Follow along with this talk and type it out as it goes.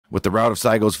With the rout of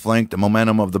Saigo's flank, the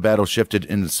momentum of the battle shifted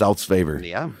in the South's favor.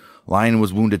 Yeah. Lyon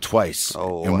was wounded twice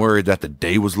and worried that the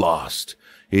day was lost.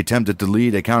 He attempted to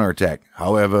lead a counterattack.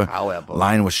 However,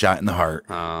 Lyon was shot in the heart,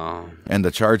 and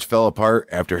the charge fell apart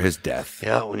after his death.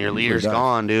 Yeah, when your leader's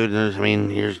gone, dude, I mean,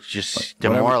 you're just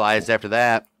demoralized after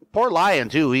that. Poor Lyon,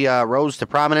 too. He rose to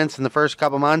prominence in the first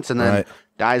couple months and then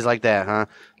dies like that, huh?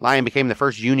 Lyon became the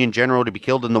first Union general to be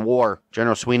killed in the war.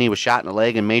 General Sweeney was shot in the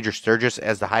leg, and Major Sturgis,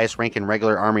 as the highest-ranking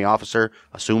regular Army officer,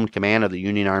 assumed command of the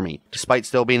Union Army. Despite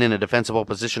still being in a defensible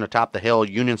position atop the hill,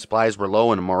 Union supplies were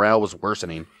low and morale was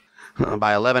worsening.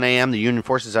 By 11 a.m., the Union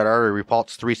forces had already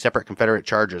repulsed 3 separate Confederate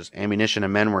charges. Ammunition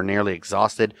and men were nearly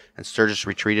exhausted, and Sturgis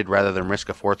retreated rather than risk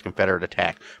a 4th Confederate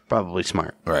attack. Probably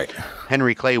smart. Right.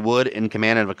 Henry Clay Wood, in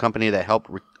command of a company that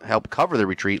helped cover the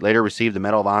retreat, later received the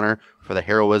Medal of Honor for the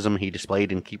heroism he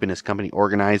displayed in keeping his company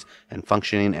organized and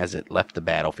functioning as it left the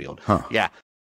battlefield. Yeah,